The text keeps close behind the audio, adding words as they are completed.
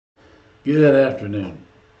Good afternoon.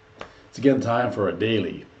 It's again time for a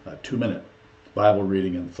daily 2-minute Bible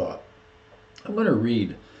reading and thought. I'm going to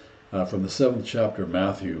read from the 7th chapter of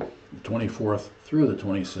Matthew, the 24th through the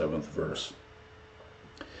 27th verse.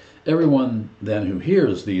 Everyone then who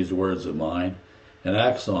hears these words of mine and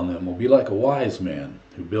acts on them will be like a wise man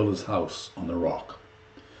who built his house on the rock.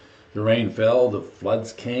 The rain fell, the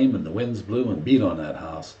floods came, and the winds blew and beat on that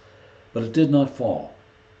house, but it did not fall,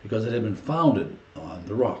 because it had been founded on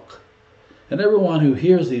the rock. And everyone who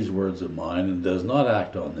hears these words of mine and does not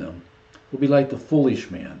act on them will be like the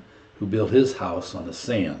foolish man who built his house on the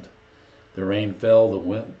sand. The rain fell,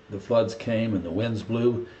 the floods came, and the winds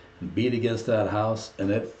blew and beat against that house,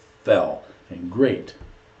 and it fell, and great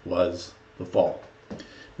was the fall.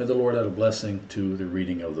 May the Lord add a blessing to the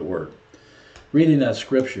reading of the Word. Reading that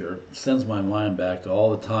scripture sends my mind back to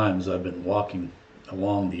all the times I've been walking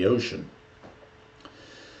along the ocean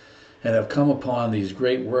and have come upon these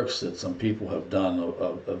great works that some people have done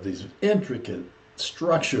of these intricate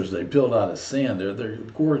structures they build out of sand. They're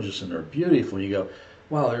gorgeous and they're beautiful. You go,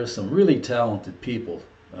 wow, there's some really talented people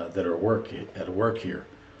that are at work here.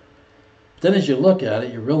 But then as you look at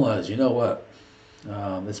it, you realize, you know what?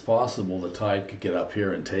 It's possible the tide could get up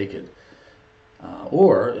here and take it.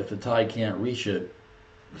 Or if the tide can't reach it,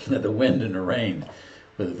 the wind and the rain,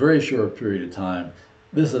 with a very short period of time,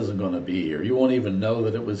 this isn't going to be here. You won't even know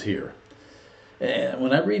that it was here. And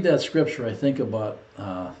when I read that scripture, I think about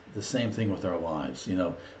the same thing with our lives. You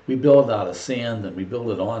know, we build out of sand and we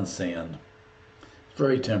build it on sand. It's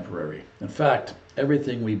very temporary. In fact,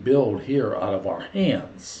 everything we build here out of our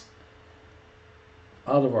hands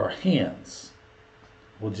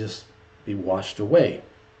will just be washed away.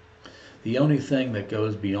 The only thing that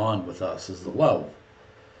goes beyond with us is the love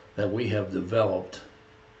that we have developed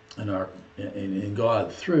in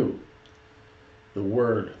God through the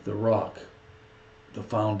Word, the rock, the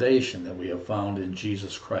foundation that we have found in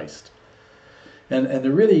Jesus Christ. And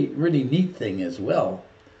the really, really neat thing as well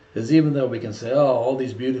is, even though we can say, oh, all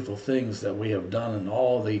these beautiful things that we have done and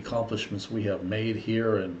all the accomplishments we have made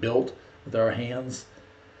here and built with our hands,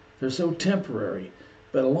 they're so temporary.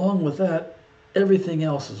 But along with that, everything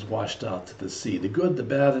else is washed out to the sea. The good, the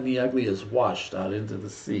bad, and the ugly is washed out into the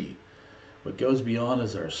sea. What goes beyond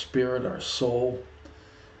is our spirit, our soul,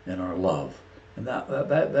 and our love. And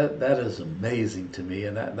that is amazing to me,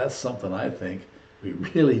 and that's something I think we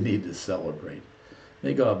really need to celebrate.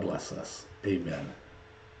 May God bless us. Amen.